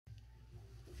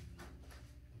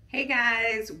Hey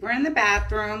guys, we're in the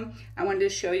bathroom. I wanted to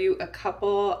show you a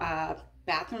couple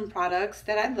bathroom products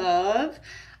that I love.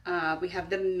 We have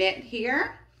the mitt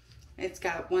here. It's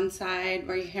got one side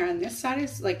right here, on this side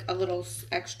is like a little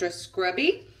extra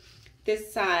scrubby.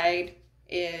 This side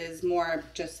is more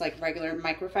just like regular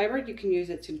microfiber. You can use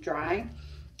it to dry.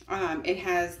 It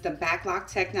has the backlock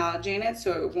technology in it,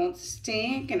 so it won't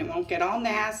stink and it won't get all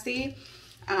nasty.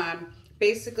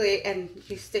 Basically, and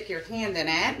you stick your hand in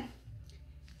it,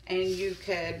 and you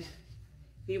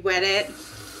wet it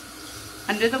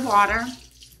under the water,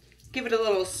 give it a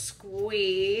little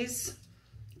squeeze,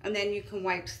 and then you can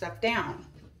wipe stuff down.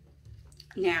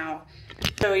 Now,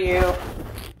 I'll show you,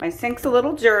 my sink's a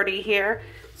little dirty here,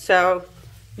 so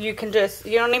you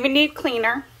don't even need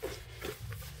cleaner,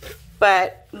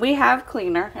 but we have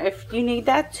cleaner if you need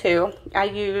that too. I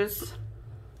use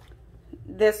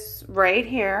this right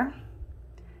here,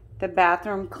 the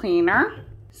bathroom cleaner.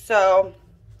 So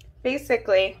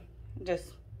basically,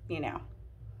 just,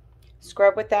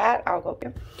 scrub with that. I'll go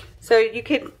here. So you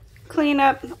could clean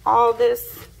up all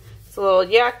this. It's a little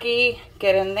yucky.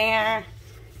 Get in there,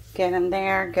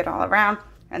 get all around,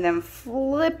 and then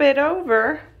flip it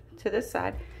over to this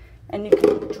side, and you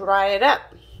can dry it up.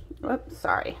 Oops,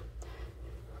 sorry.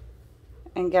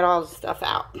 And get all the stuff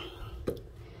out.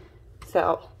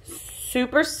 So,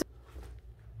 super simple.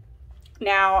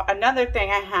 Now, another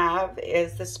thing I have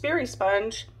is the Sperry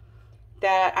sponge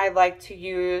that I like to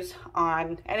use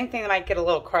on anything that might get a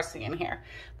little crusty in here,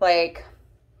 like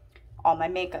all my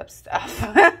makeup stuff.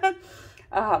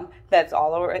 That's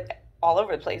all over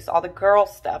the place, all the girl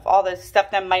stuff, all the stuff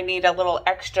that might need a little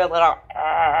extra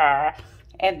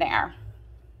in there.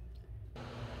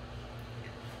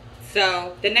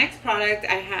 So the next product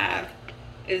I have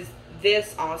is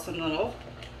this awesome little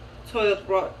toilet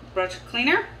brush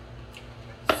cleaner.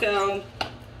 So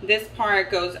this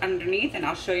part goes underneath, and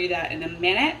I'll show you that in a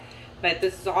minute, but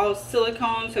this is all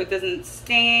silicone, so it doesn't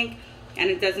stink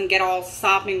and it doesn't get all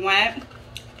sopping wet.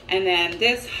 And then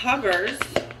this hovers,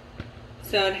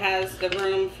 so it has the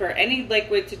room for any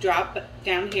liquid to drop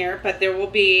down here, but there will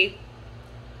be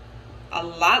a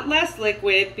lot less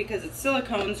liquid because it's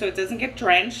silicone, so it doesn't get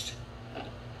drenched.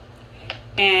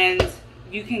 And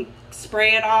you can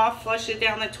spray it off, flush it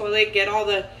down the toilet, get all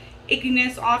the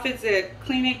ickiness off it, to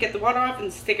clean it, get the water off,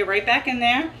 and stick it right back in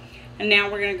there. And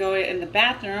now we're gonna go in the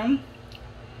bathroom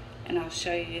and I'll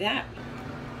show you that.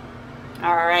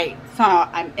 All right, so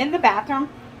I'm in the bathroom.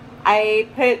 I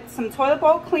put some toilet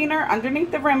bowl cleaner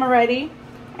underneath the rim already,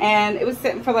 and it was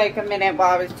sitting for like a minute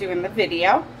while I was doing the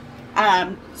video.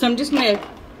 So I'm just gonna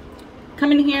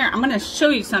come in here. I'm gonna show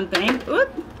you something. Oop.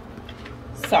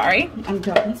 Sorry, I'm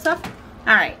dropping stuff.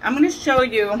 All right, I'm gonna show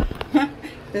you.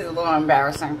 This is a little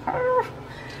embarrassing.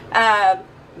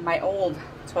 My old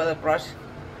toilet brush.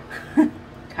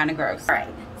 Kind of gross. All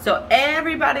right, so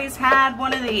everybody's had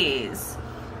one of these.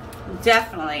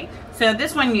 Definitely. So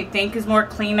this one you think is more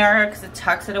cleaner because it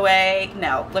tucks it away.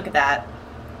 No, look at that.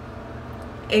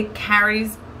 It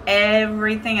carries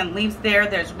everything and leaves there.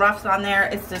 There's roughs on there.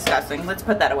 It's disgusting. Let's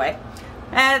put that away.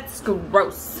 That's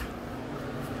gross.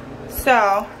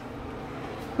 So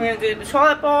we're gonna do the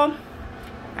toilet bowl.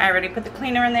 I already put the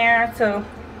cleaner in there, so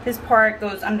this part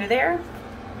goes under there,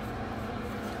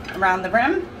 around the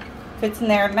rim, fits in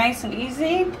there nice and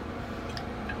easy.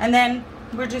 And then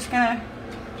we're just gonna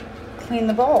clean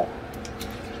the bowl.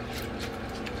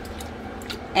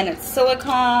 And it's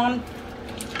silicone,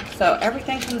 so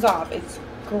everything comes off. It's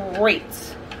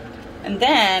great. And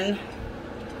then,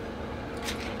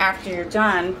 after you're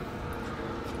done,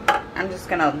 I'm just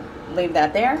gonna leave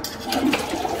that there,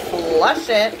 flush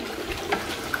it,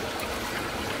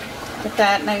 get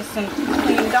that nice and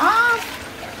cleaned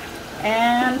off,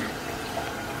 and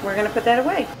we're gonna put that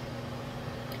away.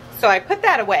 So I put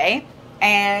that away,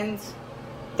 and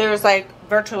there's like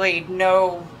virtually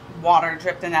no water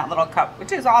dripped in that little cup,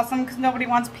 which is awesome because nobody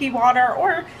wants pee water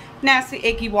or nasty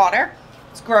icky water.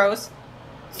 It's gross.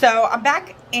 So I'm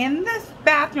back in the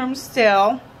bathroom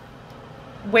still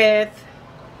with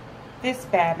this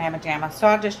bad mamma jamma. So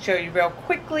I'll just show you real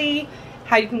quickly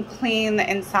how you can clean the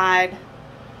inside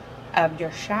of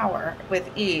your shower with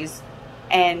ease,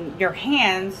 and your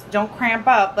hands don't cramp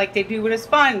up like they do with a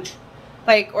sponge,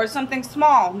 or something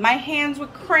small. My hands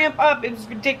would cramp up. It was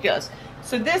ridiculous.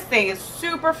 So this thing is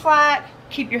super flat.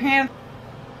 Keep your hand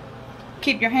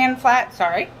flat,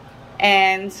 sorry,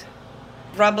 and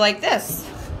rub like this.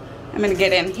 I'm gonna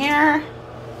get in here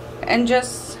and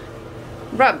just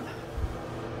rub.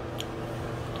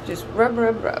 Just rub,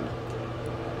 rub, rub.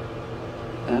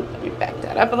 Oh, let me back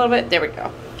that up a little bit. There we go.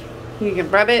 You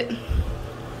can rub it,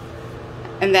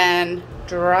 and then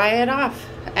dry it off.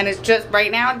 And it's just,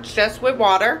 right now, it's just with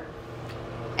water.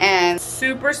 And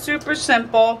super, super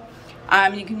simple.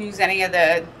 You can use any of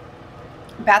the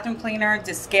bathroom cleaner,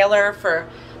 descaler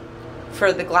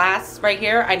for the glass right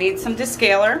here. I need some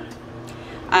descaler.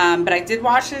 But I did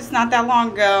wash this not that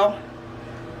long ago.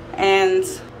 And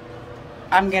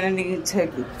I'm gonna need to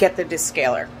get the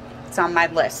descaler. It's on my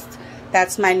list.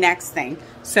 That's my next thing.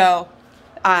 So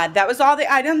that was all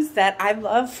the items that I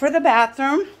love for the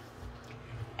bathroom.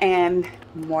 And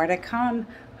more to come.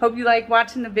 Hope you like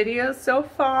watching the videos so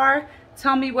far.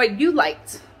 Tell me what you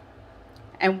liked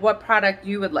and what product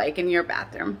you would like in your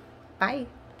bathroom. Bye.